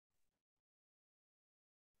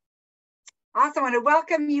Awesome. I want to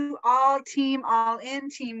welcome you all, team All In,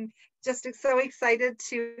 team. Just so excited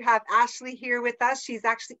to have Ashley here with us. She's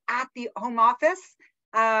actually at the home office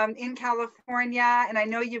in California, and I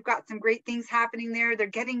know you've got some great things happening there. They're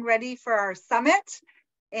getting ready for our summit,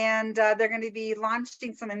 and they're going to be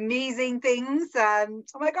launching some amazing things. Oh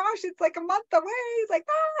my gosh, it's like a month away. It's like,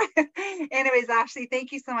 ah. Anyways, Ashley,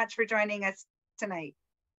 thank you so much for joining us tonight.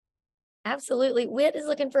 Absolutely. Whit is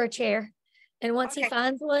looking for a chair. And once he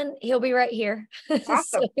finds one, he'll be right here. Awesome.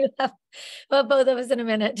 So we'll have both of us in a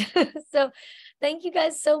minute. So thank you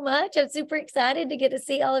guys so much. I'm super excited to get to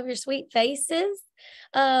see all of your sweet faces.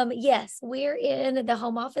 Yes, we're in the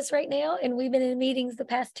home office right now, and we've been in meetings the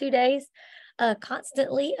past 2 days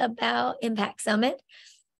constantly about Impact Summit.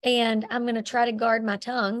 And I'm going to try to guard my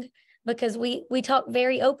tongue because we talk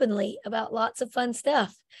very openly about lots of fun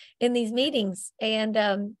stuff in these meetings. And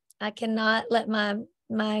I cannot let my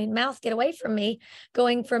mouth get away from me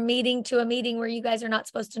going from meeting to a meeting where you guys are not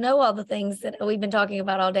supposed to know all the things that we've been talking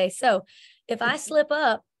about all day. So if I slip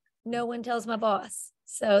up, no one tells my boss.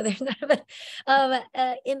 So there's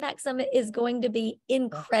Impact Summit is going to be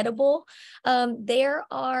incredible. I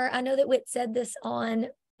know that Whit said this on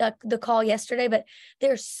the call yesterday, but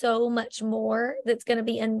there's so much more that's going to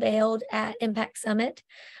be unveiled at Impact Summit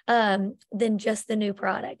than just the new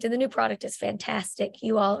product. And the new product is fantastic.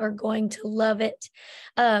 You all are going to love it.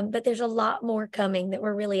 But there's a lot more coming that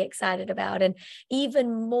we're really excited about, and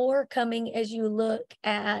even more coming as you look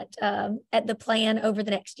at the plan over the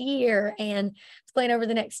next year and the plan over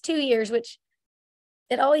the next 2 years, which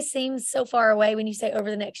it always seems so far away when you say over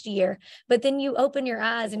the next year, but then you open your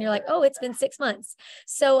eyes and you're like, oh, it's been 6 months.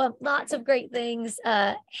 So lots of great things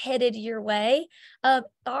headed your way. Here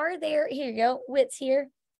you go, Whit's here.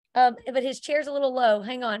 But his chair's a little low.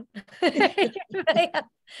 Hang on.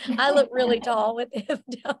 I look really tall with him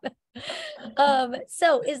down.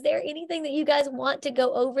 So is there anything that you guys want to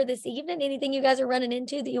go over this evening? Anything you guys are running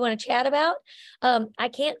into that you want to chat about? I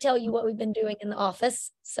can't tell you what we've been doing in the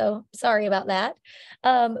office, so sorry about that.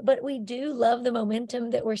 But we do love the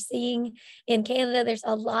momentum that we're seeing in Canada. There's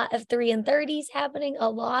a lot of 3 and 30s happening, a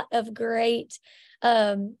lot of great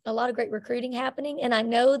recruiting happening. And I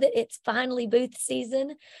know that it's finally booth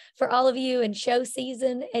season for all of you and show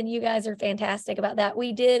season, and you guys are fantastic about that.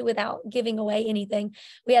 We did, without giving away anything,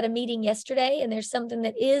 we had a meeting yesterday, and there's something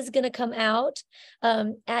that is going to come out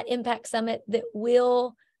at Impact Summit that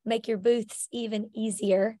will make your booths even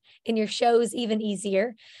easier and your shows even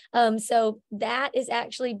easier. So that is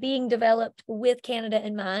actually being developed with Canada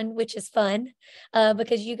in mind, which is fun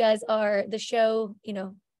because you guys are the show,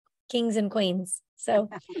 kings and queens. So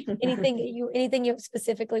anything you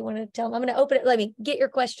specifically want to tell them? I'm going to open it. Let me get your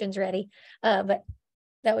questions ready. But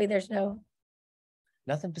that way there's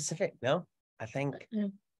nothing specific. No, I think.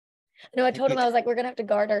 No, I told him, I was like, we're going to have to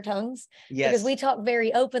guard our tongues because we talk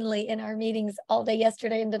very openly in our meetings all day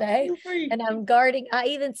yesterday and today. And I'm guarding.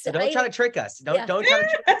 Don't try to trick us. Don't try to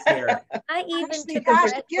trick us here. I even took a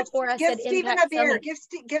breath before I said Impact Summit.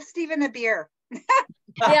 Give Stephen a beer.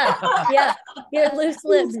 Yeah, loose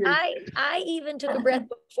lips. I even took a breath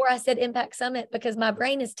before I said Impact Summit because my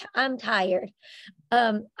brain I'm tired.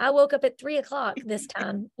 I woke up at 3 o'clock this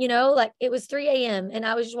time, like it was 3 a.m. and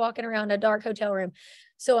I was just walking around a dark hotel room.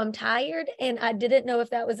 So I'm tired, and I didn't know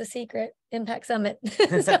if that was a secret, Impact Summit.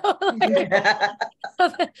 So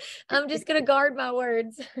I'm just going to guard my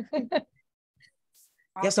words.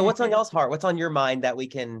 Yeah. So what's on y'all's heart? What's on your mind that we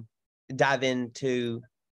can dive into?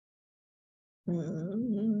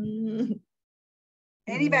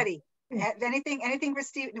 Anybody? Anything for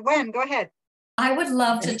Steve? Wen, go ahead. I would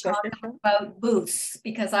love to talk about booths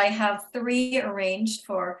because I have 3 arranged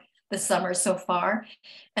for the summer so far,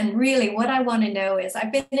 and really what I want to know is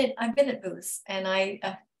I've been at booths and I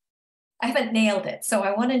haven't nailed it, so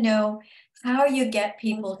I want to know how you get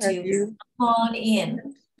people to come on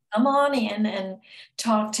in and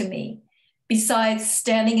talk to me, besides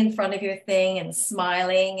standing in front of your thing and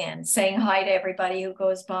smiling and saying hi to everybody who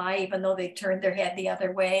goes by, even though they turned their head the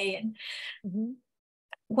other way. And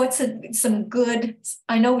some good,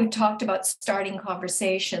 I know we've talked about starting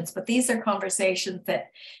conversations, but these are conversations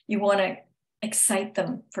that you want to excite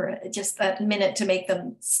them for just that minute to make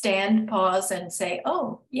them stand, pause, and say,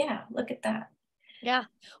 oh yeah, look at that. Yeah.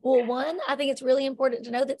 Well, one, I think it's really important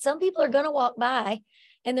to know that some people are going to walk by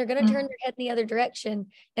and they're going to turn their head in the other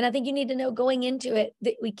direction. And I think you need to know going into it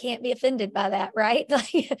that we can't be offended by that, right?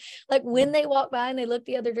 Like when they walk by and they look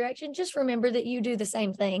the other direction, just remember that you do the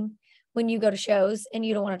same thing when you go to shows and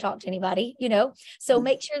you don't want to talk to anybody, so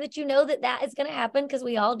make sure that you know that that is going to happen, because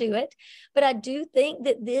we all do it. But I do think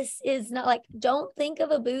that this is not like, don't think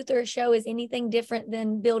of a booth or a show as anything different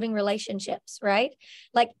than building relationships, right?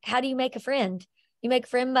 Like, how do you make a friend? You make a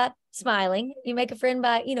friend by smiling. You make a friend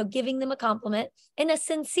by, giving them a compliment, and a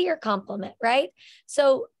sincere compliment, right?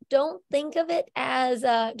 So don't think of it as,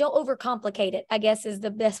 don't overcomplicate it, I guess is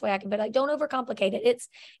the best way I can put it. Like, don't overcomplicate it.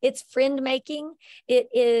 It's friend making. It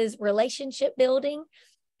is relationship building.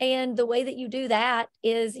 And the way that you do that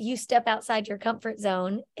is you step outside your comfort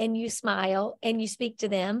zone and you smile and you speak to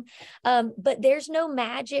them. But there's no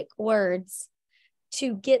magic words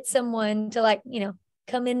to get someone to, like,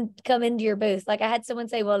 come into your booth. Like, I had someone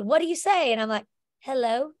say, well, what do you say? And I'm like,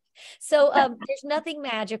 hello. So there's nothing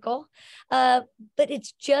magical, but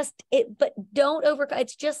it's just but don't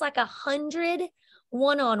it's just like 100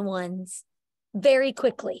 one-on-ones very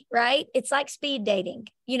quickly, right? It's like speed dating,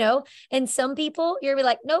 and some people you're gonna be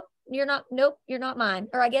like, nope, you're not mine.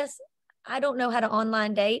 Or I guess, I don't know how to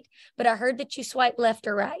online date, but I heard that you swipe left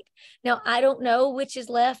or right. Now, I don't know which is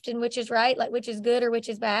left and which is right, like which is good or which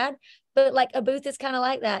is bad, but like a booth is kind of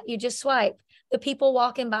like that. You just swipe. The people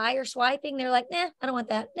walking by are swiping. They're like, nah, I don't want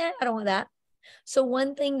that. Nah, I don't want that. So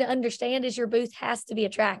one thing to understand is your booth has to be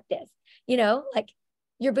attractive. Like,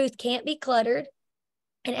 your booth can't be cluttered,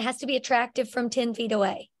 and it has to be attractive from 10 feet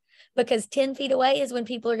away. Because 10 feet away is when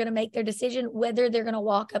people are going to make their decision whether they're going to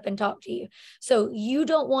walk up and talk to you. So you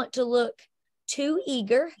don't want to look too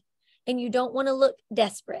eager, and you don't want to look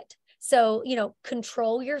desperate. So,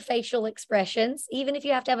 control your facial expressions. Even if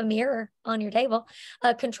you have to have a mirror on your table,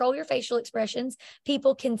 control your facial expressions.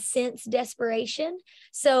 People can sense desperation.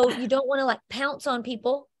 So you don't want to like pounce on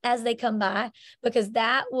people as they come by, because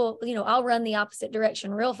that will, I'll run the opposite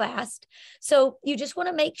direction real fast. So you just want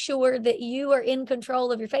to make sure that you are in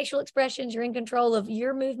control of your facial expressions, you're in control of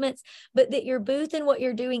your movements, but that your booth and what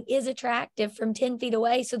you're doing is attractive from 10 feet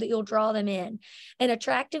away so that you'll draw them in. And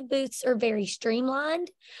attractive booths are very streamlined.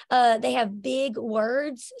 They have big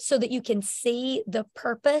words so that you can see the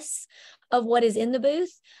purpose of what is in the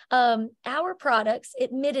booth. Our products,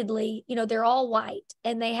 admittedly, they're all white,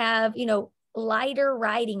 and they have, lighter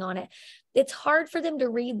writing on it. It's hard for them to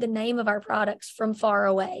read the name of our products from far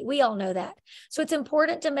away. We all know that. So it's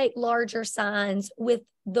important to make larger signs with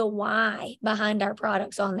the why behind our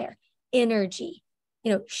products on there. Energy,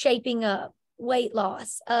 shaping up, weight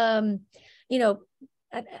loss, I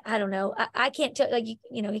don't know. I can't tell, like,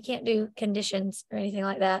 you can't do conditions or anything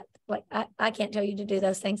like that. Like, I can't tell you to do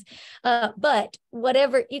those things. But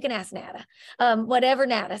whatever, you can ask Nada, whatever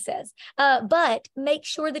Nada says. But make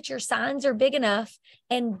sure that your signs are big enough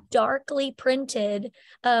and darkly printed,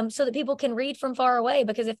 so that people can read from far away.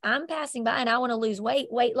 Because if I'm passing by and I want to lose weight,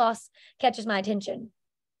 weight loss catches my attention.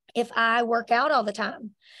 If I work out all the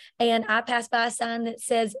time and I pass by a sign that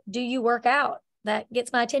says, do you work out? That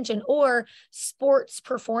gets my attention. Or sports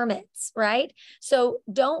performance, right? So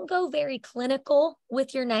don't go very clinical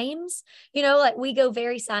with your names. Like, we go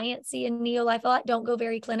very sciencey in Neolife a lot. Don't go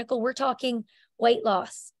very clinical. We're talking weight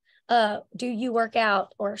loss. Do you work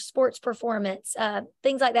out? Or sports performance,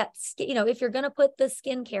 things like that. If you're going to put the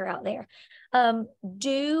skincare out there,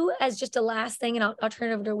 do, as just a last thing, and I'll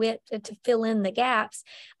turn it over to Whit to fill in the gaps.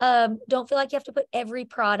 Don't feel like you have to put every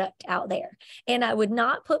product out there. And I would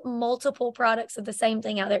not put multiple products of the same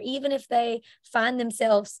thing out there, even if they find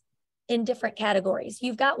themselves in different categories.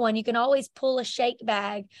 You've got one, you can always pull a shake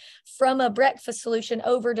bag from a breakfast solution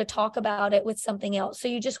over to talk about it with something else. So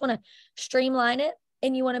you just want to streamline it.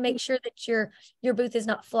 And you want to make sure that your booth is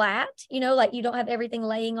not flat, like you don't have everything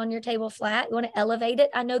laying on your table flat. You want to elevate it.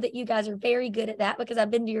 I know that you guys are very good at that because I've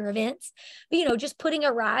been to your events, but just putting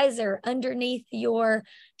a riser underneath your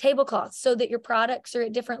tablecloth so that your products are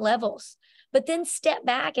at different levels. But then step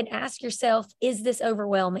back and ask yourself, is this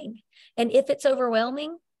overwhelming? And if it's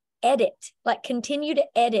overwhelming, edit, like continue to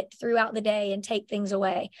edit throughout the day and take things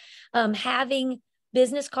away. Having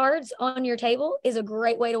business cards on your table is a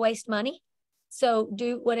great way to waste money. So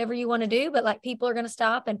do whatever you want to do, but like, people are going to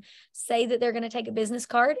stop and say that they're going to take a business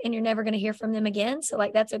card and you're never going to hear from them again. So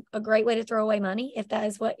like, that's a great way to throw away money if that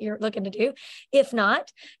is what you're looking to do. If not,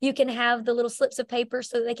 you can have the little slips of paper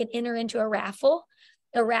so that they can enter into a raffle.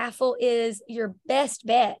 A raffle is your best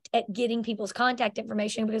bet at getting people's contact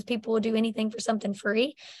information, because people will do anything for something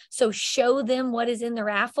free. So show them what is in the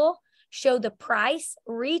raffle. Show the price,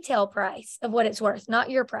 retail price of what it's worth, not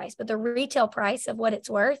your price, but the retail price of what it's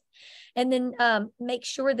worth. And then make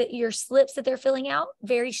sure that your slips that they're filling out,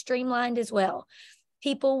 very streamlined as well.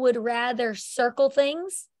 People would rather circle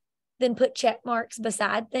things then put check marks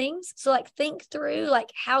beside things. So like think through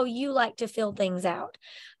like how you like to fill things out,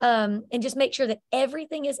 and just make sure that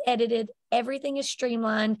everything is edited, everything is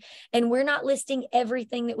streamlined, and we're not listing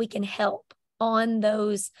everything that we can help on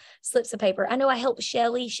those slips of paper. I know I helped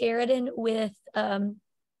Shelly Sheridan with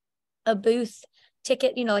a booth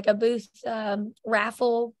ticket, like a booth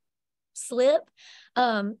raffle slip.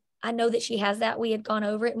 I know that she has that. We had gone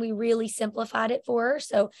over it and we really simplified it for her.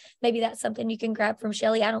 So maybe that's something you can grab from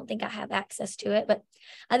Shelly. I don't think I have access to it, but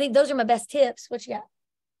I think those are my best tips. What you got?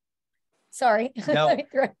 Sorry. No,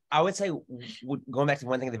 I would say going back to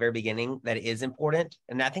one thing at the very beginning that is important,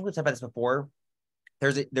 and I think we've talked about this before.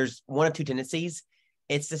 There's one of two tendencies.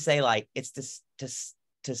 It's to say like it's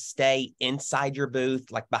to stay inside your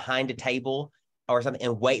booth, like behind a table or something,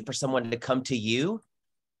 and wait for someone to come to you.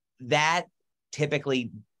 That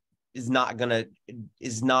typically is not going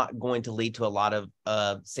to lead to a lot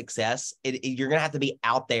of success. You're going to have to be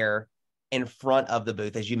out there in front of the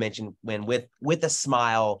booth, as you mentioned, when with a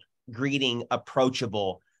smile, greeting,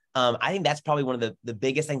 approachable. I think that's probably one of the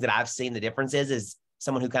biggest things that I've seen the difference is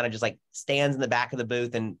someone who kind of just like stands in the back of the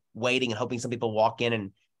booth and waiting and hoping some people walk in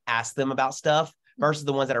and ask them about stuff, versus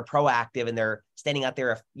the ones that are proactive and they're standing out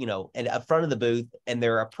there, in front of the booth and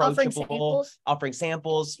they're approachable, offering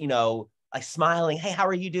samples, like smiling, hey, how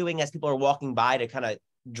are you doing, as people are walking by to kind of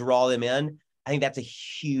draw them in. I think that's a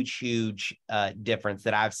huge difference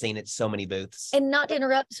that I've seen at so many booths. And not to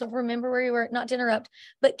interrupt, so remember where you were, not to interrupt,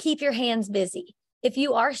 but keep your hands busy. If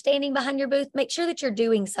you are standing behind your booth, make sure that you're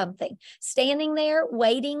doing something. Standing there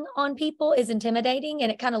waiting on people is intimidating,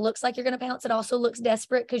 and it kind of looks like you're going to pounce. It also looks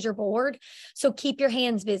desperate because you're bored. So keep your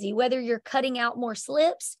hands busy, whether you're cutting out more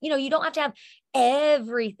slips. You don't have to have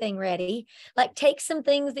everything ready. Like take some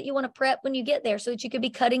things that you want to prep when you get there so that you could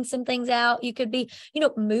be cutting some things out. You could be,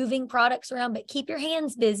 moving products around, but keep your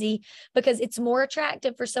hands busy, because it's more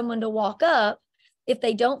attractive for someone to walk up if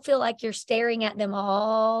they don't feel like you're staring at them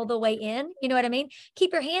all the way in. You know what I mean?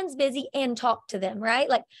 Keep your hands busy and talk to them, right?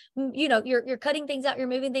 Like, you're cutting things out, you're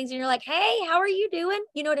moving things, and you're like, hey, how are you doing?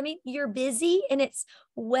 You know what I mean? You're busy, and it's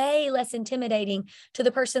way less intimidating to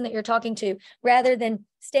the person that you're talking to, rather than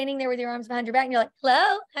standing there with your arms behind your back and you're like,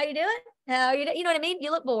 hello, how you doing? How are you doing? You know what I mean?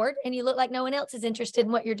 You look bored and you look like no one else is interested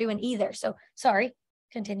in what you're doing either. So sorry,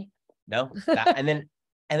 continue. No, and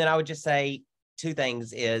then I would just say two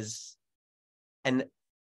things is, and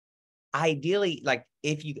ideally, like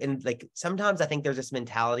if you, and like sometimes I think there's this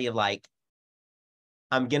mentality of like,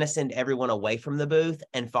 I'm going to send everyone away from the booth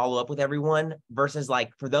and follow up with everyone, versus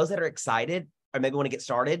like for those that are excited or maybe want to get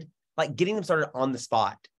started, like getting them started on the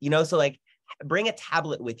spot, so like bring a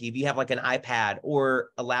tablet with you if you have like an iPad or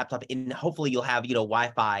a laptop, and hopefully you'll have,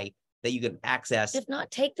 Wi-Fi that you can access. If not,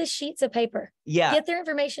 take the sheets of paper. Yeah. Get their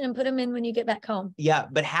information and put them in when you get back home. Yeah.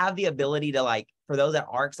 But have the ability to like, for those that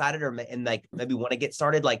are excited and like maybe want to get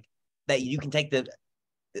started, like that you can take the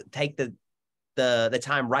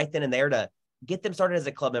time right then and there to get them started as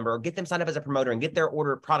a club member or get them signed up as a promoter and get their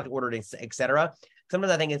product ordered, et cetera.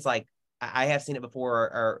 Sometimes I think it's like, I have seen it before,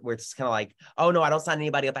 or where it's kind of like, oh no, I don't sign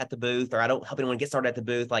anybody up at the booth, or I don't help anyone get started at the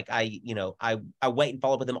booth. Like I wait and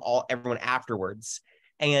follow up with everyone afterwards.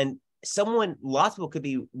 And lots of people could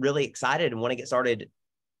be really excited and want to get started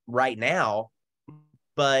right now,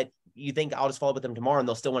 but you think I'll just follow up with them tomorrow and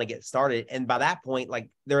they'll still want to get started. And by that point, like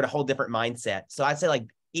they're at a whole different mindset. So I'd say like,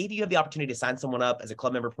 if you have the opportunity to sign someone up as a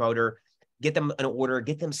club member promoter, get them an order,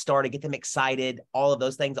 get them started, get them excited, all of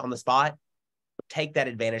those things on the spot, take that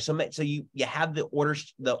advantage. So you have the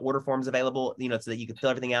order forms available, so that you can fill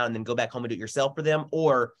everything out and then go back home and do it yourself for them.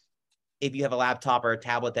 Or if you have a laptop or a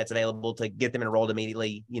tablet that's available to get them enrolled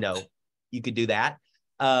immediately, you could do that.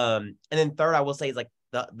 And then third, I will say is like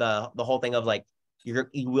the whole thing of like, you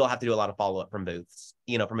will have to do a lot of follow-up from booths,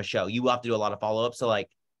 from a show. You will have to do a lot of follow-up. So like,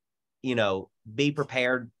 be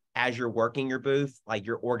prepared as you're working your booth, like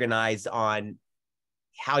you're organized on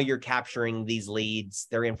how you're capturing these leads,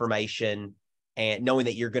 their information, and knowing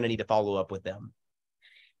that you're going to need to follow up with them.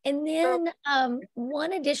 And then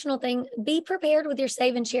one additional thing, be prepared with your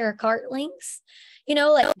save and share a cart links.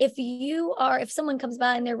 Like if someone comes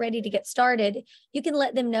by and they're ready to get started, you can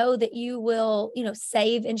let them know that you will,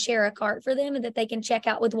 save and share a cart for them and that they can check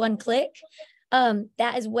out with one click.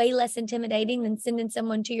 That is way less intimidating than sending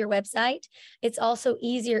someone to your website. It's also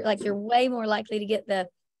easier, like you're way more likely to get the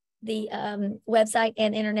website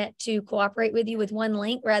and internet to cooperate with you with one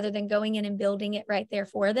link rather than going in and building it right there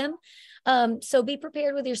for them. So be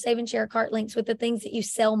prepared with your save and share cart links with the things that you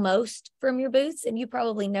sell most from your booths. And you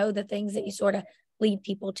probably know the things that you sort of lead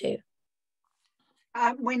people to.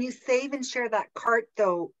 When you save and share that cart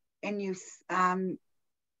though, and you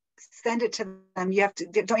send it to them, don't you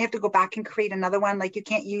have to go back and create another one? Like you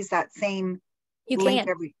can't use that same link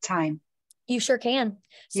every time. You sure can.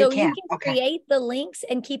 So you can Okay. create the links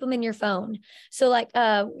and keep them in your phone. So like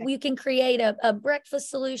you can create a breakfast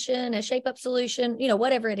solution, a shape up solution,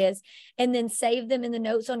 whatever it is, and then save them in the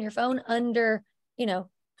notes on your phone under,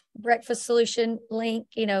 breakfast solution link,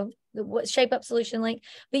 the shape up solution link.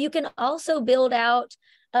 But you can also build out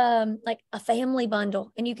like a family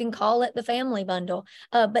bundle, and you can call it the family bundle.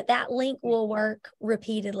 But that link will work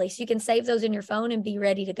repeatedly. So you can save those in your phone and be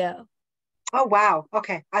ready to go. Oh, wow.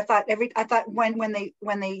 Okay. I thought when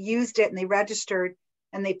they used it and they registered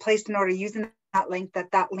and they placed an order using that link,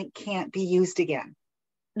 that link can't be used again.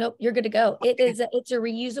 Nope, you're good to go. It's a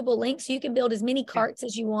reusable link. So you can build as many carts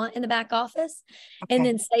as you want in the back office and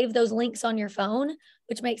then save those links on your phone,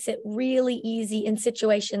 which makes it really easy in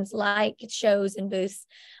situations like shows and booths.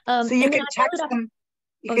 So you can text them.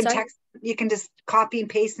 You can just copy and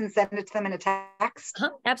paste and send it to them in a text.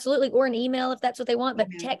 Absolutely. Or an email if that's what they want. But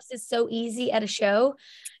text is so easy at a show.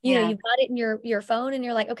 You've got it in your phone and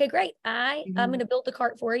you're like, okay, great. I'm going to build the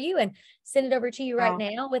cart for you and send it over to you right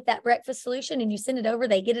now with that breakfast solution. And you send it over,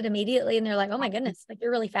 they get it immediately. And they're like, oh my goodness, like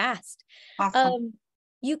you're really fast. Awesome.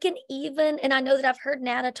 You can even, and I know that I've heard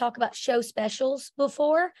Nata talk about show specials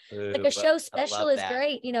before. Like a show special is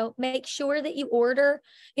great. Make sure that you order,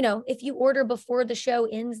 if you order before the show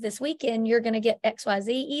ends this weekend, you're going to get XYZ,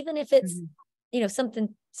 even if it's,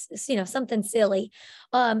 something silly.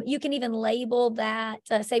 You can even label that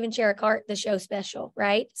Save and Share a Cart, the show special,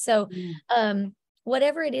 right? So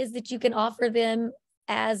whatever it is that you can offer them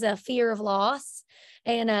as a fear of loss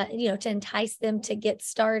and, to entice them to get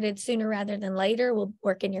started sooner rather than later will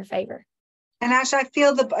work in your favor. And Ash, I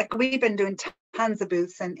feel like we've been doing tons of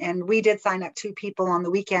booths and we did sign up 2 people on the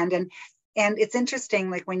weekend. And it's interesting,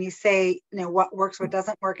 like when you say, what works, what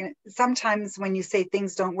doesn't work. And sometimes when you say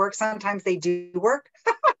things don't work, sometimes they do work.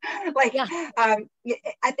 I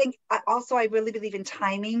think I really believe in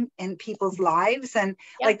timing in people's lives. And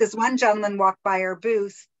like this one gentleman walked by our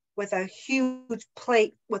booth with a huge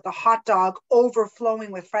plate with a hot dog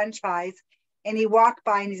overflowing with French fries. And he walked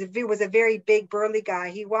by and he was a very big burly guy.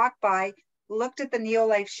 He walked by, looked at the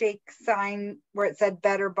Neo-Life Shake sign where it said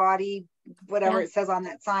better body, whatever it says on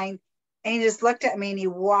that sign. And he just looked at me and he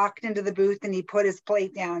walked into the booth and he put his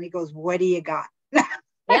plate down. He goes, what do you got?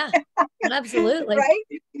 Yeah, absolutely.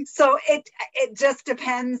 Right. So it just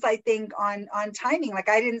depends, I think, on timing. Like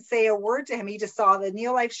I didn't say a word to him. He just saw the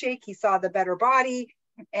Neo-Life Shake. He saw the better body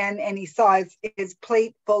and he saw his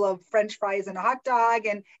plate full of French fries and a hot dog.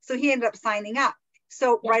 And so he ended up signing up.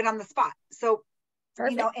 So right on the spot. So,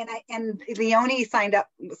 perfect. And Leonie signed up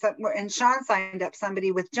and Sean signed up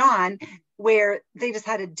somebody with John where they just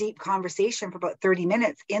had a deep conversation for about 30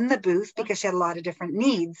 minutes in the booth because she had a lot of different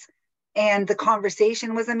needs. And the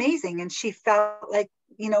conversation was amazing. And she felt like,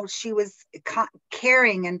 she was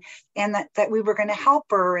caring and that we were going to help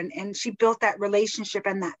her. And she built that relationship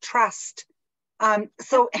and that trust.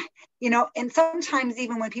 So, and sometimes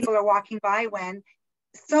even when people are walking by, when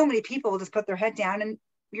so many people will just put their head down and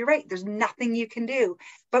you're right, there's nothing you can do.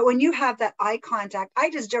 But when you have that eye contact, I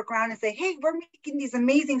just joke around and say, hey, we're making these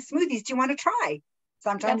amazing smoothies. Do you want to try?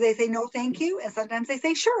 Sometimes they say, no, thank you. And sometimes they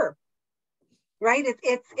say, sure. Right.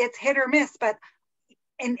 It's hit or miss. But,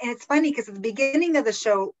 and it's funny because at the beginning of the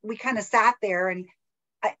show, we kind of sat there and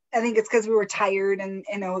I think it's because we were tired and,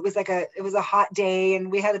 it was a hot day and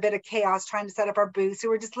we had a bit of chaos trying to set up our booth. So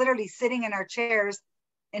we're just literally sitting in our chairs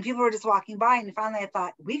and people were just walking by. And finally I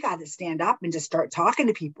thought, we got to stand up and just start talking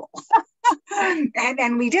to people.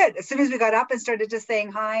 and we did. As soon as we got up and started just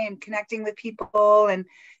saying hi and connecting with people and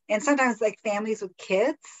sometimes like families with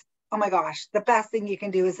kids. Oh my gosh, the best thing you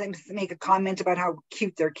can do is make a comment about how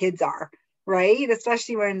cute their kids are, right?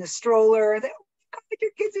 Especially when in the stroller. God,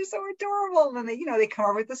 your kids are so adorable. And they come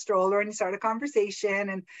over with the stroller and you start a conversation.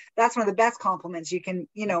 And that's one of the best compliments you can,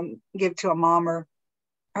 give to a mom or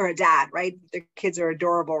a dad, right? Their kids are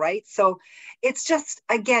adorable, right? So it's just,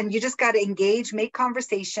 again, you just got to engage, make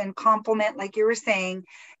conversation, compliment, like you were saying.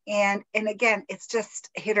 And again, it's just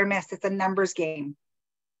hit or miss. It's a numbers game.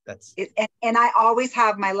 That's it. And I always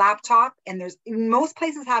have my laptop and most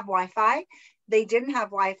places have Wi-Fi. They didn't have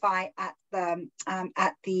Wi-Fi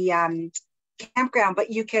at the campground, but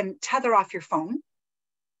you can tether off your phone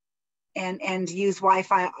and use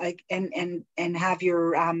Wi-Fi and have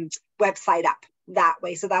your website up that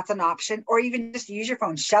way. So that's an option, or even just use your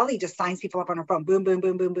phone. Shelly just signs people up on her phone, boom, boom,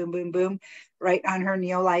 boom, boom, boom, boom, boom, right on her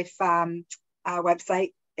Neo-Life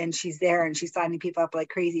website, and she's there and she's signing people up like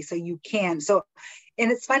crazy. So you can. So,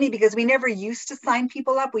 and it's funny because we never used to sign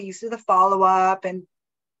people up. We used to do the follow-up and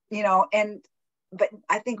but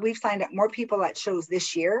I think we've signed up more people at shows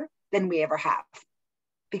this year than we ever have,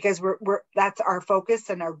 because that's our focus,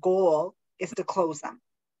 and our goal is to close them,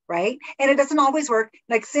 right? And it doesn't always work.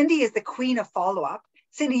 Like Cindy is the queen of follow-up.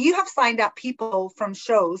 Cindy, you have signed up people from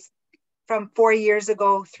shows from 4 years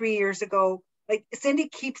ago, 3 years ago. Like Cindy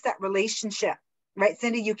keeps that relationship, right?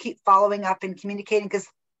 Cindy, you keep following up and communicating, because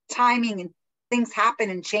timing and things happen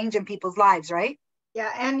and change in people's lives, right?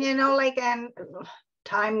 Yeah, and and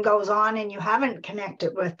time goes on and you haven't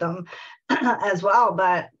connected with them as well.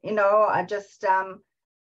 But I just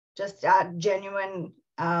genuine,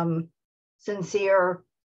 sincere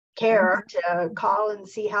care to call and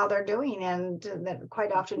see how they're doing, and that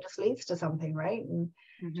quite often just leads to something, right? And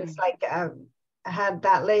just like I had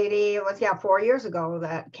that lady, it was 4 years ago,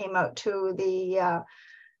 that came out to the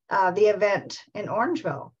event in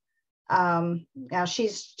Orangeville. Now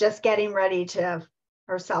she's just getting ready to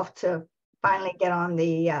herself to finally get on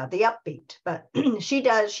the upbeat, but she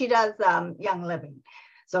does Young Living.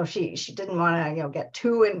 So she didn't want to get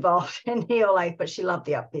too involved in Neolife, but she loved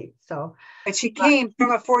the upbeat. So, but she came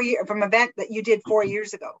from from event that you did 4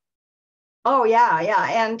 years ago. Oh yeah,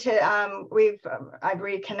 and I've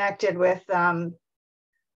reconnected with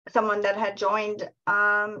someone that had joined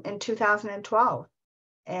in 2012,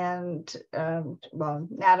 and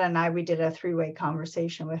Nada and we did a 3-way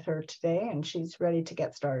conversation with her today, and she's ready to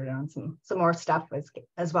get started on some more stuff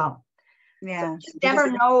as well. Yeah, so never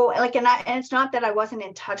know. Like, and it's not that I wasn't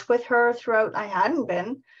in touch with her throughout. I hadn't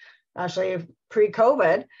been, actually,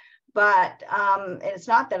 pre-COVID, but it's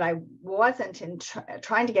not that I wasn't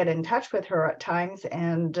trying to get in touch with her at times.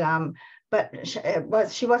 And but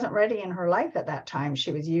she wasn't ready in her life at that time.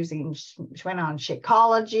 She went on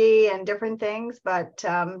Shakeology and different things, but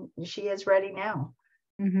she is ready now.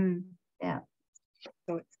 Yeah.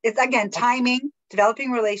 So it's again timing, developing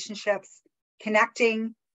relationships,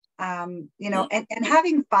 connecting. And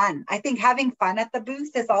having fun. I think having fun at the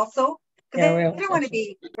booth is also, because they don't want to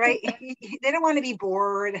be, right? They don't want to be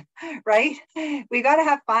bored, right? We got to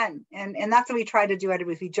have fun. And that's what we try to do at a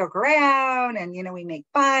booth. We joke around and, we make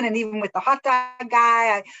fun. And even with the hot dog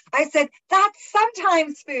guy, I said, that's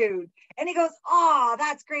sometimes food. And he goes, oh,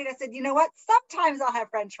 that's great. I said, you know what? Sometimes I'll have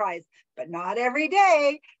French fries, but not every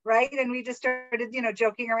day, right? And we just started,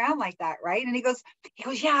 joking around like that, right? And he goes,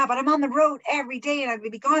 yeah, but I'm on the road every day and I'm gonna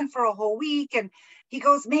be gone for a whole week. And he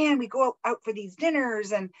goes, man, we go out for these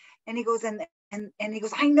dinners, and he goes, and he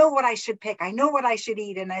goes, I know what I should pick. I know what I should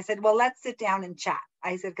eat. And I said, well, let's sit down and chat.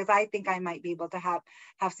 I said, because I think I might be able to have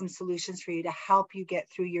some solutions for you to help you get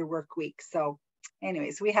through your work week. So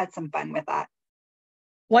anyways, we had some fun with that.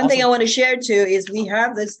 One thing I want to share too is we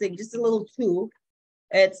have this thing, just a little tool.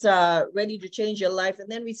 It's ready to change your life. And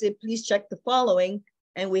then we say, please check the following.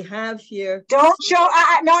 And we have here. Don't show,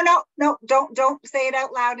 no, don't say it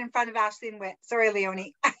out loud in front of Ashley and Whit. Sorry,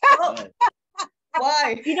 Leonie. Oh,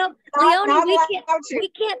 why? Leonie, we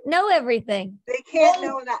can't know everything. They can't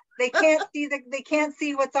know that. They can't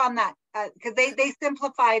see what's on that, because they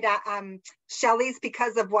simplified Shelley's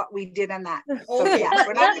because of what we did on that. So yeah,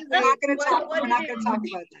 we're not going to talk about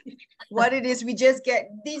that. What it is, we just get,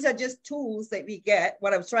 these are just tools that we get.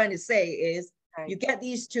 What I was trying to say is, right, you get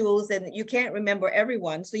these tools and you can't remember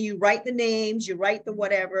everyone. So you write the names, you write the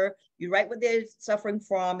whatever, you write what they're suffering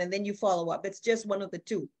from, and then you follow up. It's just one of the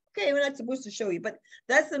two. Okay, we're not supposed to show you, but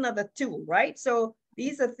that's another tool, right? So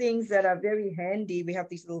these are things that are very handy. We have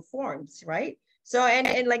these little forms, right? So,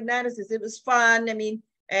 and like Nana says, it was fun. I mean,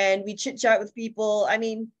 and we chit chat with people. I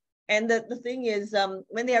mean, and the thing is,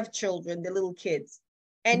 when they have children, they're little kids,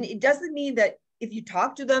 and it doesn't mean that if you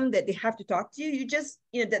talk to them that they have to talk to you. You just,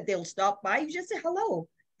 that they'll stop by. You just say hello,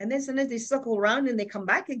 and then sometimes they circle around and they come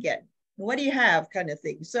back again. What do you have, kind of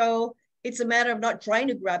thing. So it's a matter of not trying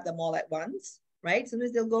to grab them all at once. Right?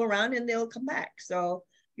 Sometimes they'll go around and they'll come back. So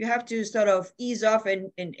you have to sort of ease off and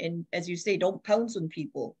as you say, don't pounce on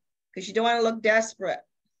people because you don't want to look desperate.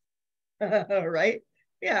 Right?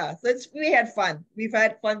 Yeah. So we had fun. We've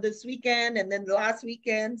had fun this weekend and then the last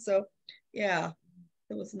weekend. So yeah,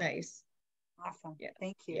 it was nice. Awesome. Yeah.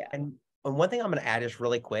 Thank you. Yeah. And one thing I'm going to add is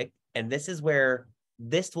really quick, and this is where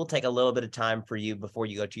this will take a little bit of time for you before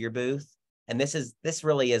you go to your booth. And this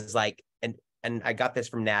really is like, and I got this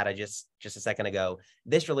from Nada just a second ago.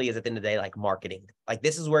 This really is at the end of the day, like marketing. Like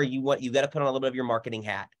this is where you got to put on a little bit of your marketing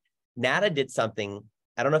hat. Nada did something,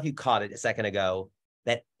 I don't know if you caught it a second ago,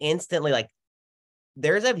 that instantly, like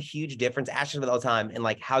there's a huge difference, Ashley, with all the time, in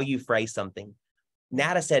like how you phrase something.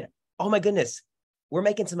 Nada said, oh my goodness, we're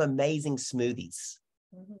making some amazing smoothies.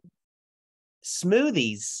 Mm-hmm.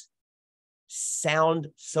 Smoothies sound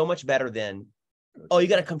so much better than, oh, you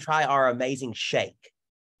got to come try our amazing shake.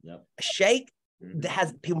 Yep. A shake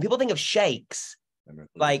has, when people think of shakes,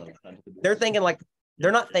 Like they're thinking like,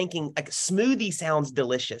 they're not thinking like smoothie sounds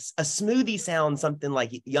delicious. A smoothie sounds something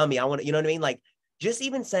like yummy. I want to, you know what I mean? Like just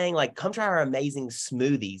even saying like, come try our amazing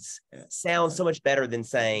smoothies sounds so much better than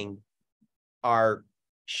saying our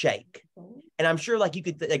shake. And I'm sure like you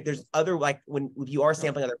could, like there's other, like when if you are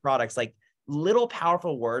sampling other products, like little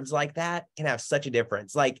powerful words like that can have such a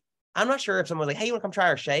difference. Like, I'm not sure if someone's like, hey, you want to come try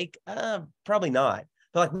our shake? Probably not.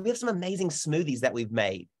 But like we have some amazing smoothies that we've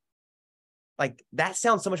made. Like that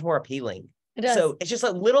sounds so much more appealing. It does. So it's just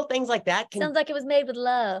like little things like that can. Sounds like it was made with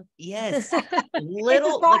love. Yes,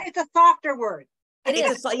 little. It's a softer word.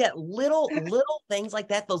 Little things like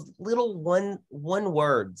that. Those little one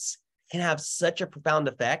words can have such a profound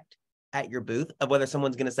effect at your booth of whether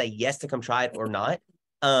someone's going to say yes to come try it or not.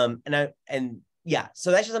 Yeah,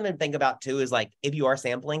 so that's just something to think about too. Is like if you are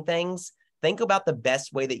sampling things, think about the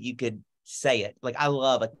best way that you could say it. Like I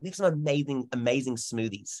love like we have some amazing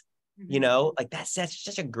smoothies. You know, like that's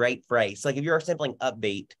such a great phrase. So, like if you're sampling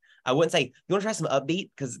upbeat, I wouldn't say you want to try some upbeat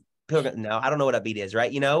because people go, no, I don't know what upbeat is,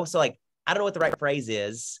 right? You know, so like I don't know what the right phrase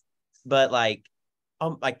is, but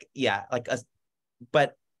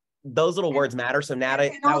but those little words matter. So Nada,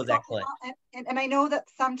 that was excellent. And I know that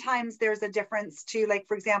sometimes there's a difference too. Like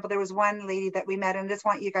for example, there was one lady that we met, and I just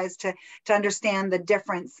want you guys to understand the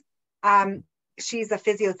difference. She's a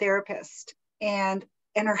physiotherapist, and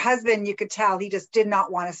her husband, you could tell he just did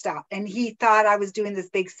not want to stop. And he thought I was doing this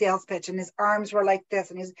big sales pitch and his arms were like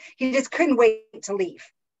this. And he just couldn't wait to leave.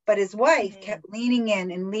 But his wife kept leaning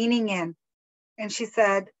in. And she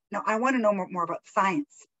said, no, I want to know more about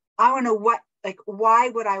science. I want to know why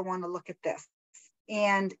would I want to look at this?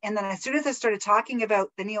 And then as soon as I started talking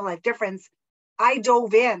about the neo-life difference, I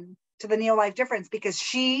dove in to the neo-life difference because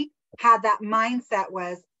she had that mindset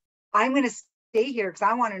was, I'm going to stay here because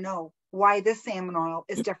I want to know why this salmon oil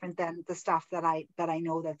is different than the stuff that I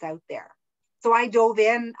know that's out there. So I dove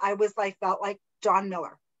in. I was felt like John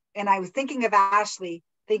Miller. And I was thinking of Ashley,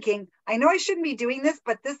 thinking, I know I shouldn't be doing this,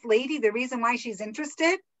 but this lady, the reason why she's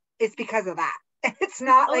interested is because of that. It's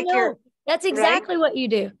not that's exactly what you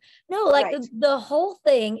do. No, like Right. the whole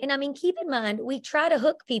thing. And I mean, keep in mind, we try to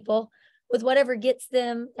hook people with whatever gets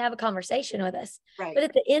them to have a conversation with us. Right. But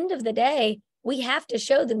at the end of the day, we have to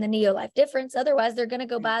show them the neo-life difference. Otherwise, they're going to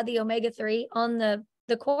go buy the omega-3 on the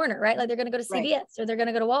corner, right? Like they're going to go to CVS or they're going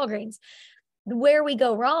to go to Walgreens. Where we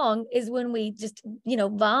go wrong is when we just,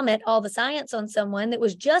 vomit all the science on someone that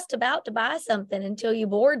was just about to buy something until you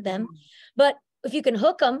bored them. But if you can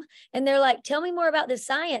hook them and they're like, tell me more about this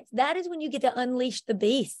science, that is when you get to unleash the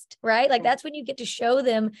beast, right? Like that's when you get to show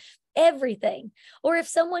them everything. Or if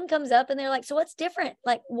someone comes up and they're like, so what's different?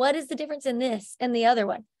 Like, what is the difference in this and the other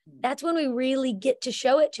one? That's when we really get to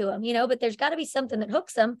show it to them, but there's got to be something that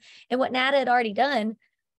hooks them. And what Nada had already done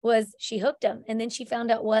was she hooked them, and then she found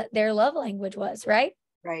out what their love language was, right?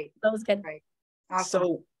 Right. That was good. Right. Awesome.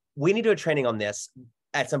 So we need to do a training on this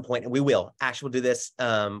at some point, and we will. Ash will do this. We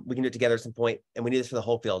can do it together at some point, and we do this for the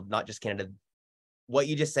whole field, not just Canada. What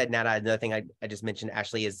you just said, Nada, another thing I just mentioned,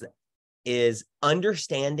 Ashley, is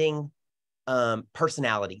understanding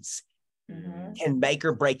personalities can make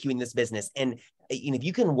or break you in this business. And if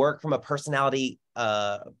you can work from a personality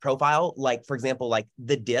profile, like for example, like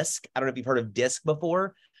the DISC, I don't know if you've heard of DISC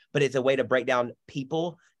before, but it's a way to break down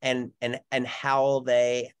people and how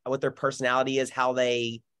what their personality is, how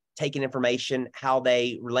they take in information, how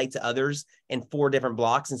they relate to others in 4 different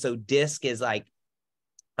blocks. And so DISC is like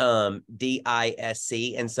DISC.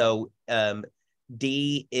 And so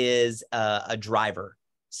D is a driver.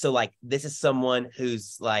 So like this is someone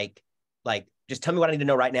who's like just tell me what I need to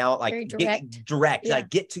know right now. Like direct. Yeah. Like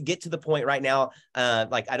get to the point right now.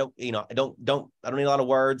 Like I don't need a lot of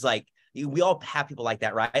words. Like we all have people like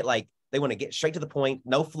that, right? Like they want to get straight to the point,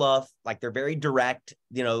 no fluff. Like they're very direct.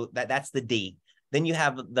 That's the D. Then you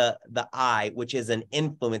have the I, which is an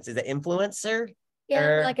influence. Is it influencer?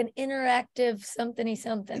 Yeah, like an interactive something.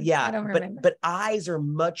 Yeah, I don't remember. But I's are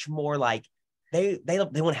much more like they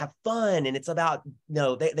want to have fun, and it's about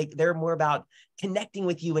they're more about connecting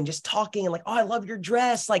with you and just talking and like, oh, I love your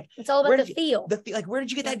dress. Like it's all about the feel. Like, where did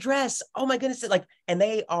you get that dress? Oh my goodness! Like, and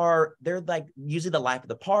they're like usually the life of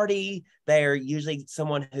the party. They're usually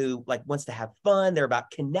someone who like wants to have fun. They're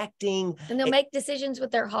about connecting, and they'll make decisions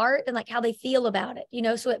with their heart and like how they feel about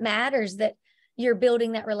it. So it matters that you're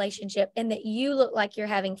building that relationship and that you look like you're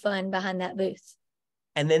having fun behind that booth.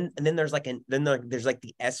 And then there's like there's like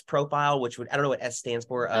the S profile, which would, I don't know what S stands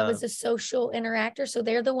for. That was a social interactor. So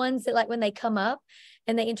they're the ones that, like, when they come up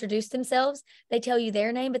and they introduce themselves, they tell you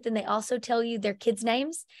their name, but then they also tell you their kids'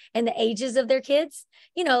 names and the ages of their kids.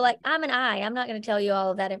 You know, like, I'm not going to tell you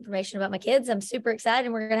all of that information about my kids. I'm super excited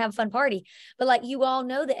and we're going to have a fun party. But like, you all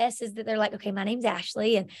know the S's, that they're like, okay, my name's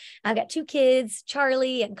Ashley and I've got 2 kids,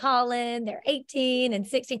 Charlie and Colin. They're 18 and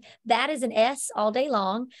 16. That is an S all day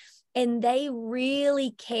long. And they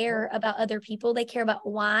really care about other people. They care about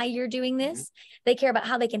why you're doing this. They care about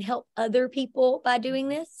how they can help other people by doing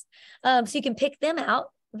this. So you can pick them out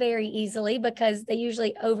very easily because they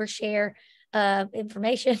usually overshare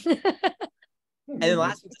information. And then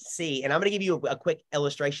last one's C, and I'm going to give you a quick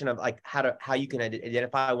illustration of like how you can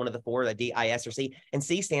identify one of the 4, the D, I, S, or C. And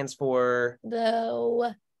C stands for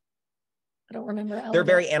I don't remember. They're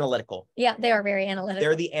very analytical. Yeah, they are very analytical.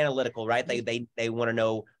 They're the analytical, right? They want to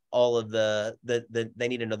know all of they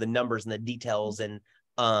need to know the numbers and the details and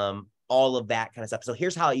all of that kind of stuff. So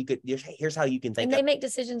here's how you can think. And they make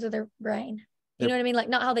decisions with their brain. You know what I mean? Like,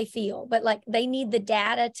 not how they feel, but like, they need the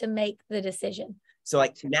data to make the decision. So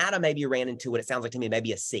like Nada maybe ran into what it sounds like to me,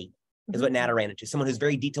 maybe a C is what Nada ran into. Someone who's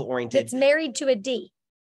very detail oriented. It's married to a D.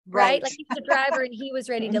 Right? Like, he's the driver and he was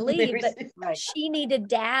ready to leave, but she needed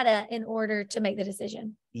data in order to make the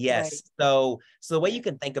decision. Yes. Right. So the way you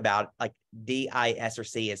can think about like D, I, S, or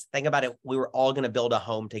C is, think about it. We were all going to build a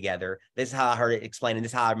home together. This is how I heard it explained, and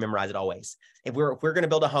this is how I memorize it always. If we're going to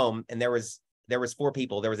build a home, and there was 4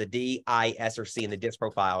 people, there was a D, I, S, or C in the DISC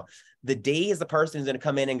profile. The D is the person who's going to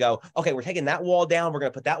come in and go, okay, we're taking that wall down. We're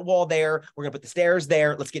going to put that wall there. We're going to put the stairs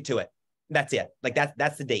there. Let's get to it. That's it. Like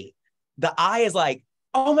that's the D. The I is like,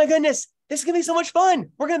 oh my goodness, this is going to be so much fun.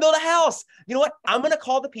 We're going to build a house. You know what? I'm going to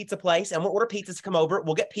call the pizza place and we'll order pizzas to come over.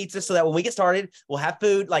 We'll get pizza so that when we get started, we'll have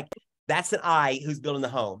food. Like, that's an I who's building the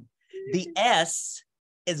home. The S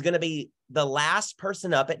is going to be the last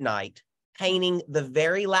person up at night, painting the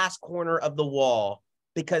very last corner of the wall,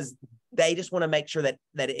 because they just want to make sure that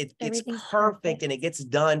it's perfect and it gets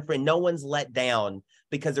done and no one's let down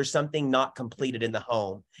because there's something not completed in the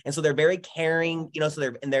home. And so they're very caring, you know, so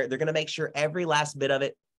they're going to make sure every last bit of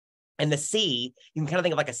it. And the C, you can kind of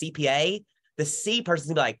think of like a CPA. The C person's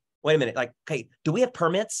gonna be like, wait a minute, like, okay, do we have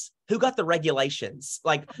permits? Who got the regulations?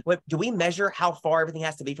 Like, do we measure how far everything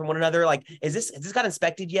has to be from one another? Like, has this got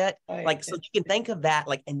inspected yet? Like, so you can think of that,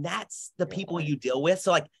 like, and that's the people you deal with.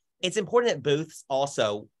 So like, it's important at booths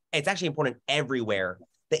also. It's actually important everywhere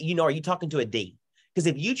that, you know, are you talking to a D? Because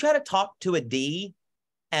if you try to talk to a D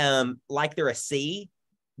like they're a C,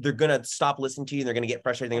 they're gonna stop listening to you and they're gonna get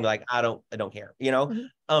frustrated and be like, I don't care, you know?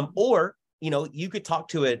 Or, you know, you could talk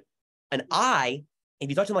to an I, if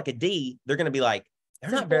you talk to them like a D, they're gonna be like,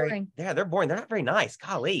 they're boring. They're boring. They're not very nice.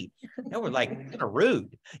 Golly, they were like kind of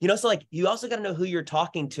rude, you know? So like, you also got to know who you're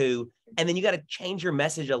talking to, and then you got to change your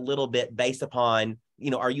message a little bit based upon, you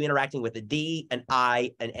know, are you interacting with a D, an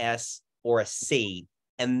I, an S, or a C?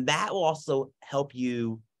 And that will also help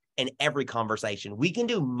you in every conversation. We can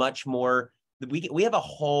do much more. We have a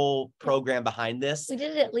whole program behind this. We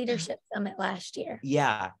did it at Leadership Summit last year.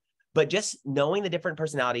 Yeah. But just knowing the different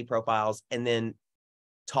personality profiles and then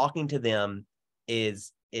talking to them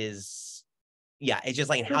is it's just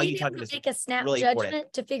like how you talk to make a snap really judgment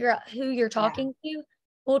important. To figure out who you're talking to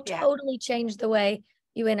will totally change the way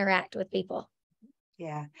you interact with people.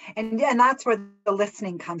 Yeah. And that's where the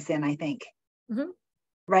listening comes in, I think.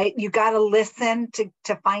 Right? You got to listen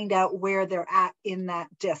to find out where they're at in that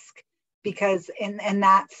disc, because and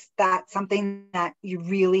that's something that you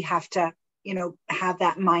really have to, you know, have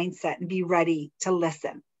that mindset and be ready to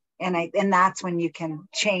listen. And that's when you can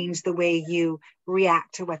change the way you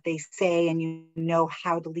react to what they say, and you know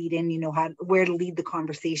how to lead in, you know where to lead the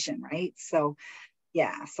conversation, right? So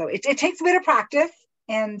yeah, so it takes a bit of practice,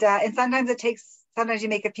 and sometimes you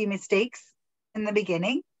make a few mistakes in the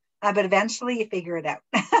beginning, but eventually you figure it out.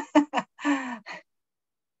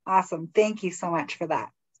 Awesome. Thank you so much for that.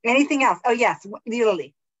 Anything else? Oh yes,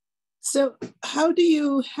 Lily. So how do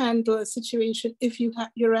you handle a situation if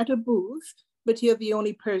you're at a booth, but you're the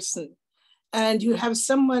only person, and you have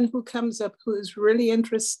someone who comes up who is really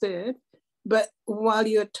interested, but while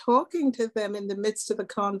you're talking to them in the midst of the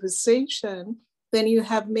conversation, then you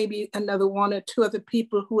have maybe another 1 or 2 other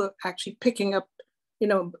people who are actually picking up, you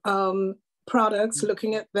know, products,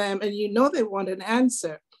 looking at them, and you know they want an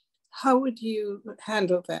answer. How would you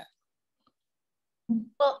handle that?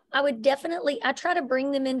 Well, I try to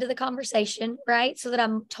bring them into the conversation, right? So that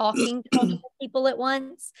I'm talking to multiple people at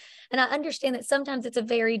once. And I understand that sometimes it's a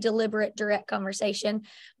very deliberate, direct conversation.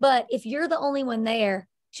 But if you're the only one there,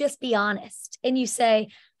 just be honest. And you say,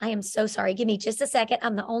 I am so sorry. Give me just a second.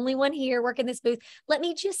 I'm the only one here working this booth. Let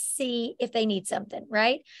me just see if they need something,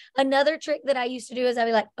 right? Another trick that I used to do is I'd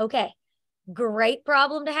be like, okay, great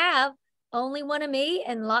problem to have. Only one of me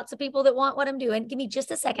and lots of people that want what I'm doing. Give me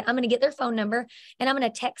just a second. I'm going to get their phone number and I'm going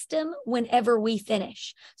to text them whenever we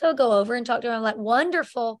finish. So I'll go over and talk to them. I'm like,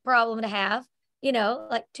 wonderful problem to have. You know,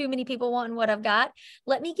 like too many people wanting what I've got.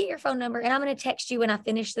 Let me get your phone number and I'm going to text you when I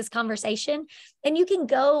finish this conversation. And you can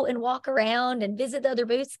go and walk around and visit the other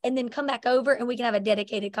booths and then come back over and we can have a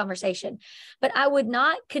dedicated conversation. But I would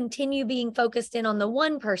not continue being focused in on the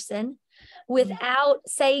one person without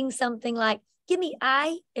saying something like,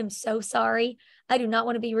 I am so sorry. I do not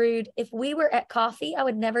want to be rude. If we were at coffee, I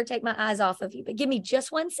would never take my eyes off of you, but give me just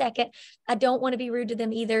 1 second. I don't want to be rude to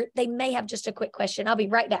them either. They may have just a quick question. I'll be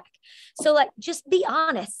right back. So like, just be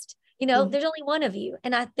honest. You know, there's only one of you.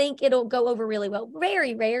 And I think it'll go over really well.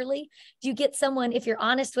 Very rarely do you get someone, if you're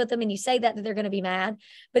honest with them and you say that they're going to be mad.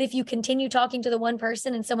 But if you continue talking to the one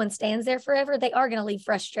person and someone stands there forever, they are going to leave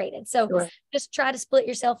frustrated. So just try to split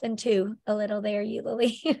yourself in two a little there,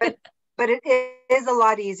 Eulalie. But it is a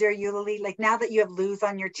lot easier, Eulalie. Like now that you have Luz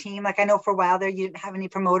on your team, like I know for a while there, you didn't have any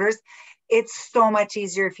promoters. It's so much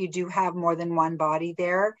easier if you do have more than one body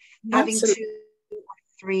there. Having 2 or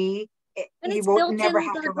 3, and you it's won't built never in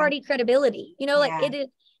have to third-party credibility. You know, like Yeah.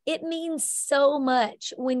 it means so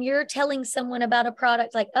much when you're telling someone about a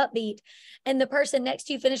product like Upbeat and the person next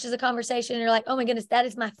to you finishes a conversation and you're like, oh my goodness, that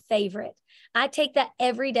is my favorite. I take that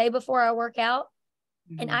every day before I work out.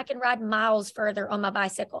 And I can ride miles further on my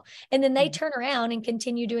bicycle. And then they turn around and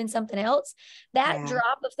continue doing something else. That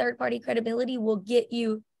drop of third-party credibility will get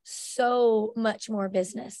you so much more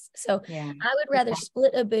business. So I would rather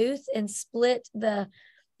split a booth and split the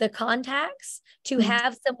contacts to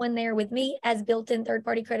have someone there with me as built-in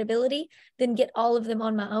third-party credibility than get all of them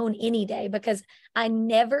on my own any day, because I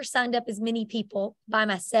never signed up as many people by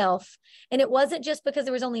myself. And it wasn't just because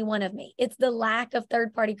there was only one of me. It's the lack of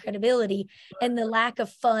third-party credibility and the lack of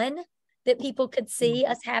fun that people could see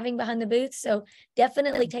us having behind the booth. So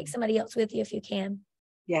definitely take somebody else with you if you can.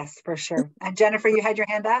 Yes, for sure. And Jennifer, you had your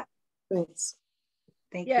hand up? Thanks.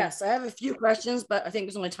 Thank you. Yes, I have a few questions, but I think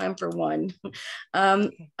there's only time for one. I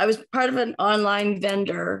was part of an online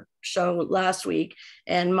vendor show last week,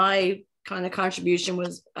 and my kind of contribution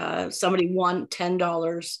was somebody won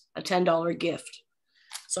 $10, a $10 gift.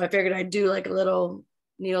 So I figured I'd do like a little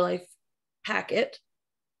Neolife packet.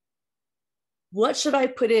 What should I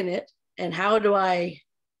put in it, and how do I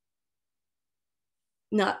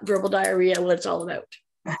not verbal diarrhea what it's all about,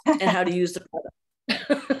 and how to use the product?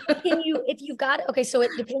 If you've got, okay, so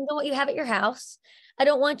it depends on what you have at your house. I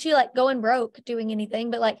don't want you like going broke doing anything,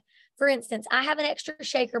 but like, for instance, I have an extra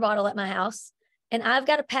shaker bottle at my house and I've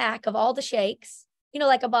got a pack of all the shakes, you know,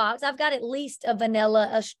 like a box. I've got at least a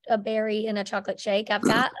vanilla, a berry, and a chocolate shake. I've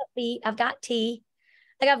got a beet, I've got tea,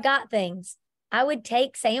 like I've got things. I would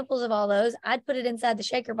take samples of all those. I'd put it inside the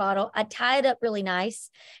shaker bottle. I'd tie it up really nice.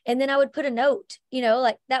 And then I would put a note, you know,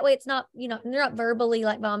 like that way it's not, you know, they're not verbally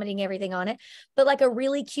like vomiting everything on it, but like a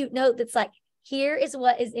really cute note that's like, here is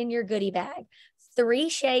what is in your goodie bag. 3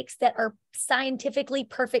 shakes that are scientifically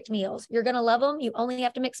perfect meals. You're going to love them. You only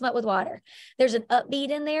have to mix them up with water. There's an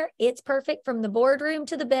Upbeat in there. It's perfect from the boardroom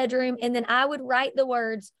to the bedroom. And then I would write the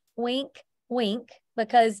words wink, wink,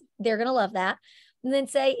 because they're going to love that. And then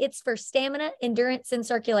say it's for stamina, endurance, and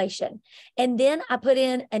circulation. And then I put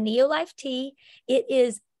in a Neolife tea. It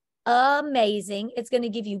is amazing. It's going to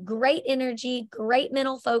give you great energy, great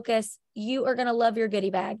mental focus. You are going to love your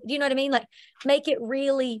goodie bag. Do you know what I mean? Like make it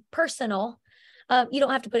really personal. You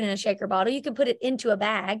don't have to put it in a shaker bottle. You can put it into a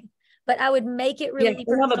bag, but I would make it really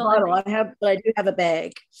personal. I have a bottle. But I do have a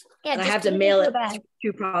bag. Yeah, and I have to mail it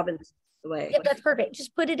to province away. Yep, that's perfect.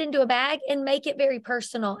 Just put it into a bag and make it very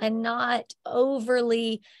personal and not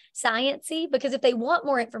overly sciencey, because if they want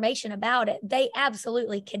more information about it, they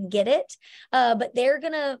absolutely can get it. But they're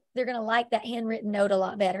gonna like that handwritten note a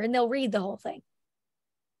lot better, and they'll read the whole thing.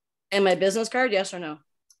 And my business card, yes or no?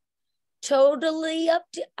 Totally up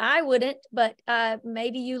to, I wouldn't, but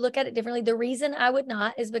maybe you look at it differently. The reason I would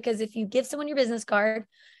not is because if you give someone your business card,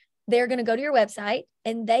 they're going to go to your website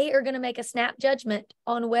and they are going to make a snap judgment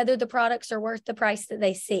on whether the products are worth the price that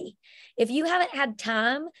they see. If you haven't had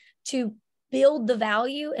time to build the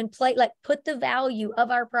value and put the value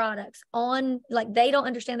of our products on, like they don't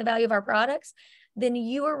understand the value of our products, then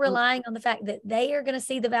you are relying on the fact that they are going to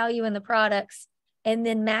see the value in the products and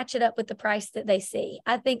then match it up with the price that they see.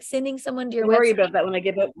 I think sending someone to your website. I worry about that when I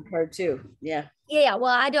give out the card too. Yeah. Yeah.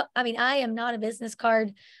 Well, I am not a business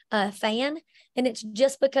card fan. And it's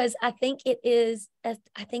just because I think it is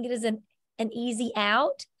an an easy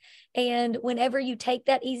out. And whenever you take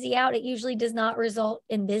that easy out, it usually does not result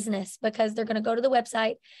in business, because they're going to go to the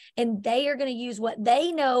website and they are going to use what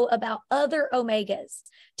they know about other omegas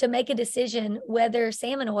to make a decision whether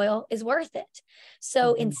salmon oil is worth it.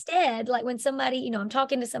 So instead, like when somebody, you know, I'm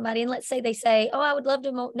talking to somebody and let's say they say, oh, I would love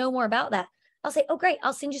to know more about that. I'll say, oh, great,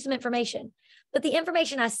 I'll send you some information. But the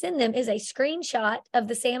information I send them is a screenshot of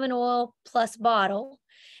the salmon oil plus bottle.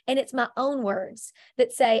 And it's my own words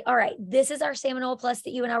that say, all right, this is our salmon oil plus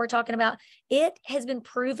that you and I were talking about. It has been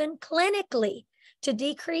proven clinically to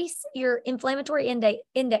decrease your inflammatory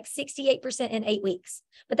index 68% in 8 weeks.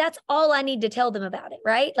 But that's all I need to tell them about it,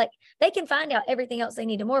 right? Like they can find out everything else they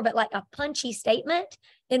need to more, but like a punchy statement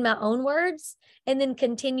in my own words, and then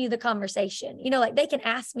continue the conversation. You know, like they can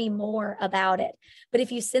ask me more about it. But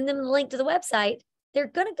if you send them the link to the website, they're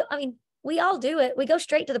going to go, I mean, we all do it. We go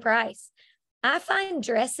straight to the price. I find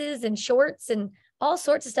dresses and shorts and all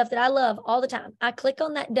sorts of stuff that I love all the time. I click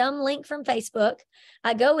on that dumb link from Facebook.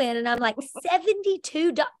 I go in and I'm like,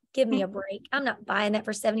 $72. Give me a break. I'm not buying that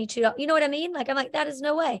for $72. You know what I mean? Like, I'm like, that is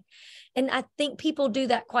no way. And I think people do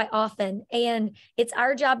that quite often. And it's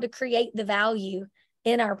our job to create the value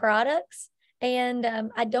in our products. And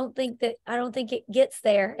I don't think it gets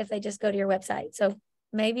there if they just go to your website. So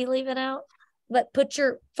maybe leave it out, but put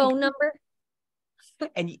your phone number.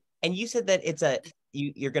 And you said that it's a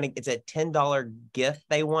 $10 gift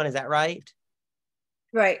they want. Is that right?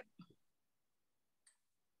 Right.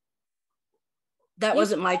 That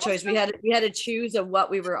wasn't my choice. We had to choose of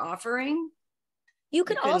what we were offering. You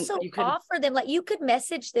could also offer them, like you could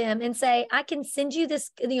message them and say, I can send you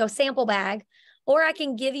this, you know, sample bag, or I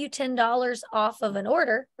can give you $10 off of an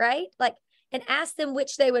order, right? Like, and ask them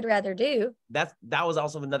which they would rather do. That was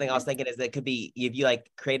also another thing I was thinking, is that it could be if you like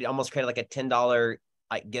created like a $10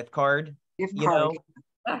 like gift card, know,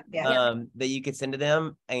 that you could send to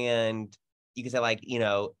them, and you could say like, you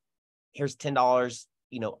know, here's $10,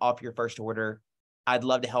 you know, off your first order. I'd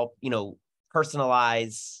love to help, you know,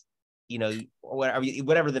 personalize, you know,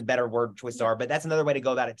 whatever the better word choices are, but that's another way to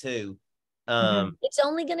go about it too. It's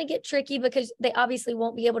only going to get tricky because they obviously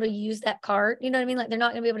won't be able to use that card. You know what I mean? Like they're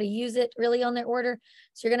not going to be able to use it really on their order.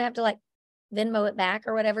 So you're going to have to like Venmo it back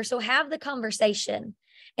or whatever. So have the conversation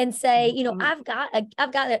and say, you know, I've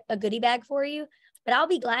got a goodie bag for you, but I'll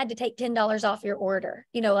be glad to take $10 off your order.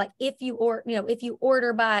 You know, like if you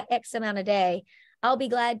order by X amount a day, I'll be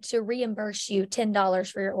glad to reimburse you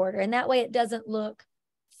 $10 for your order. And that way it doesn't look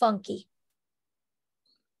funky.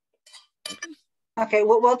 Okay,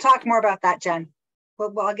 we'll talk more about that, Jen.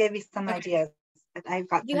 I'll give you some ideas. I've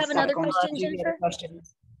got. You have another question, Jennifer?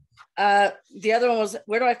 The other one was,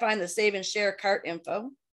 where do I find the save and share cart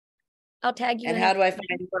info? I'll tag you. And how do I find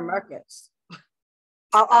more markets?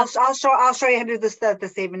 I'll show you how to do this.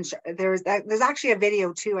 The save and share. There's actually a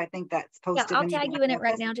video too. I think that's posted. Yeah, I'll tag you in it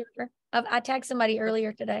right now, Jennifer. I tagged somebody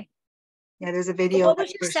earlier today. Yeah, there's a video. What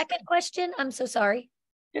was your second question? I'm so sorry.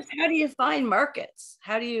 Just how do you find markets?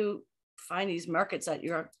 How do you find these markets that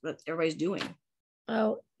everybody's doing?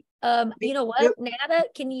 Oh, you know what, Nada,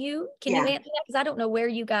 can you answer that? Because I don't know where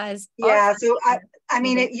you guys are. So I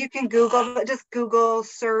mean, you can just Google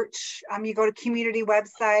search. You go to community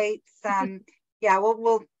websites. Yeah,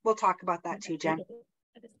 we'll talk about that too, Jen.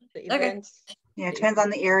 Okay. Yeah, it depends on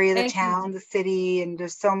the area, the town, the city, and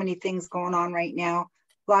there's so many things going on right now.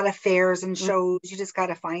 A lot of fairs and shows. You just got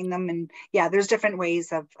to find them, and yeah, there's different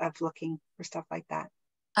ways of looking for stuff like that.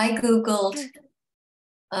 I Googled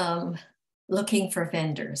looking for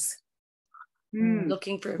vendors.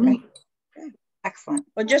 Looking for excellent.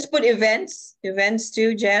 Or just put events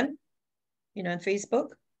too, Jen, you know, on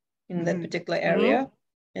Facebook in that particular area,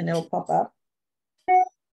 and it'll pop up.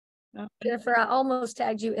 Jennifer, I almost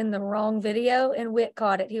tagged you in the wrong video, and Whit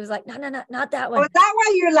caught it. He was like, no, not that one. Oh, is that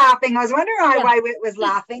why you're laughing? I was wondering why Whit was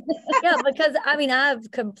laughing. Yeah, because I mean, I've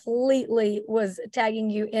completely was tagging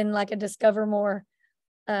you in like a Discover More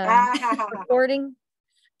recording.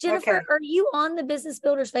 Jennifer, are you on the Business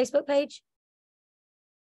Builders Facebook page?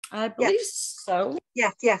 I believe so.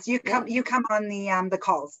 Yes. You come on the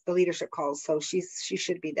calls, the leadership calls. So she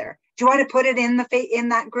should be there. Do you want to put it in in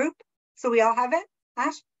that group so we all have it,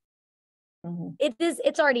 Ash?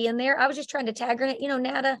 It's already in there. I was just trying to tag her in it. You know,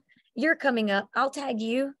 Nada, you're coming up. I'll tag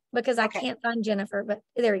you because I can't find Jennifer, but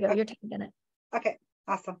there we go. You're tagged in it. Okay,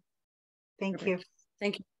 awesome. Thank you.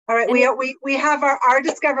 Thank you. All right, we have our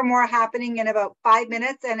Discover More happening in about 5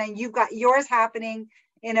 minutes, and then you've got yours happening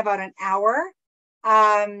in about an hour. So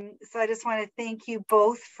I just want to thank you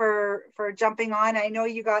both for jumping on. I know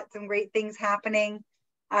you got some great things happening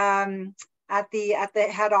at the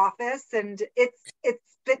head office, and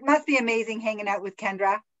it must be amazing hanging out with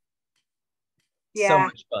Kendra. Yeah, so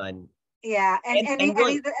much fun. Yeah, and any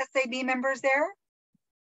really, of the SAB members there?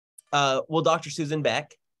 Well, Dr. Susan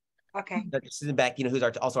Beck. Okay. Dr. Susan Beck, who's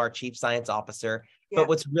also our chief science officer. Yeah. But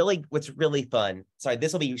what's really fun, sorry,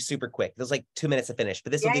 this will be super quick. There's like 2 minutes to finish,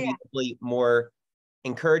 but this will give you hopefully more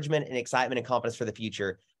encouragement and excitement and confidence for the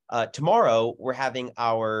future. Tomorrow we're having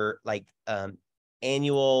our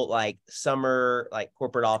annual summer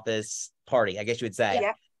corporate office party, I guess you would say.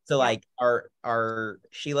 Yeah. So our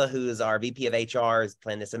Sheila, who's our VP of HR, is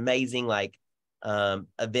planning this amazing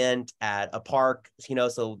event at a park,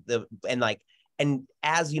 and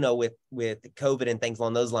as you know, with COVID and things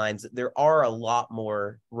along those lines, there are a lot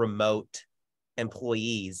more remote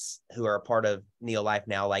employees who are a part of Neolife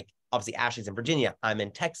now. Like obviously Ashley's in Virginia, I'm in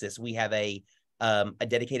Texas. We have a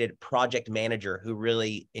dedicated project manager who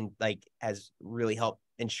really has really helped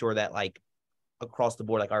ensure that across the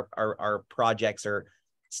board, our projects are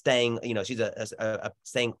staying, she's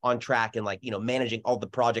staying on track and managing all the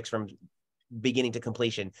projects from beginning to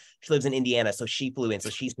completion. She lives in Indiana, so she flew in, so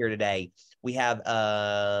she's here today. We have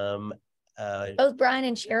both Brian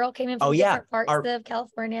and Cheryl came in from different parts of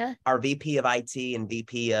California. Our VP of IT and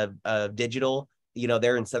VP of digital,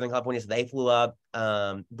 they're in Southern California, so they flew up.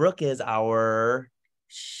 Brooke is our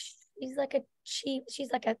she's like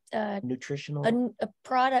a nutritional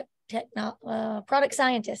a product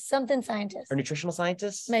scientist, something scientist, or nutritional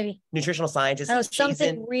scientist, maybe nutritional scientist. Oh,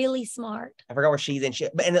 something really smart. I forgot where she's in.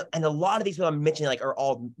 And a lot of these people I'm mentioning are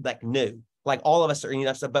all new. All of us are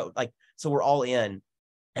so we're all in.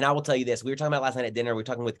 And I will tell you this: we were talking about last night at dinner. We were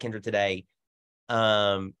talking with Kendra today.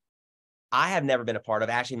 I have never been a part of.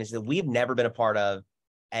 Actually, we've never been a part of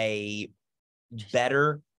a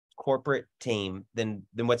better corporate team than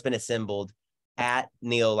what's been assembled at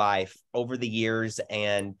Neolife over the years,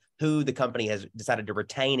 and who the company has decided to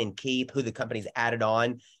retain and keep, who the company's added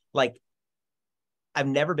on. I've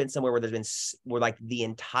never been somewhere where where the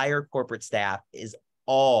entire corporate staff is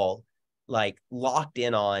all locked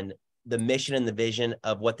in on the mission and the vision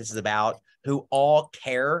of what this is about, who all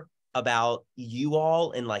care about you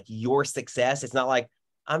all and your success. It's not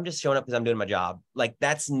I'm just showing up because I'm doing my job.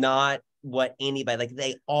 That's not what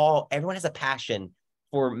anybody, everyone has a passion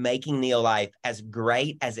for making Neolife as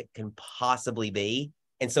great as it can possibly be.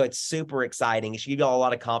 And so it's super exciting. It should give you all a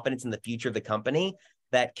lot of confidence in the future of the company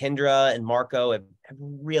that Kendra and Marco have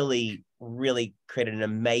really, really created an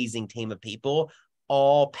amazing team of people,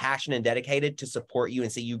 all passionate and dedicated to support you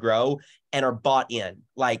and see you grow, and are bought in.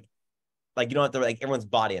 You don't have to, everyone's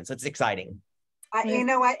bought in. So it's exciting. You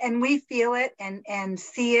know what? And we feel it and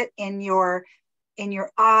see it in your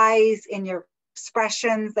eyes, in your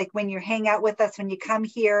expressions. When you hang out with us, when you come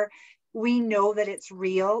here, we know that it's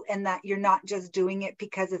real and that you're not just doing it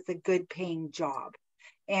because it's a good paying job.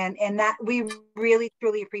 And that we really,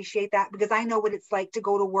 truly appreciate that, because I know what it's like to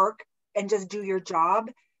go to work and just do your job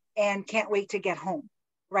and can't wait to get home,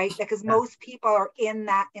 right? Because most people are in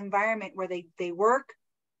that environment where they work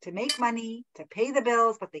to make money, to pay the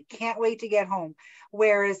bills, but they can't wait to get home.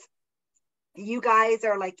 Whereas you guys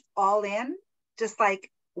are all in, just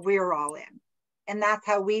like we're all in. And that's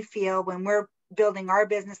how we feel when we're building our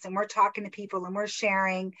business and we're talking to people and we're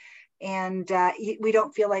sharing, and we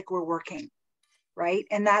don't feel like we're working, right?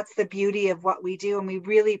 And that's the beauty of what we do. And we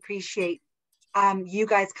really appreciate you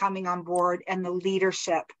guys coming on board and the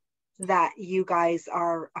leadership that you guys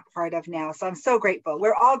are a part of now. So I'm so grateful.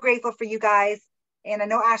 We're all grateful for you guys. And I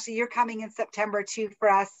know, Ashley, you're coming in September too for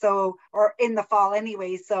us, or in the fall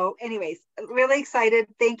anyway. So anyways, really excited.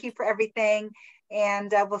 Thank you for everything.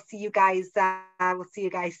 And we'll see you guys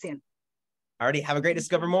soon. Alrighty, have a great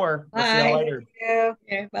Discover More. Bye. We'll see y'all later. Thank you.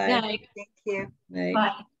 Okay, bye. Night. Thank you. Bye.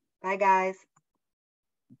 Bye. Bye, guys.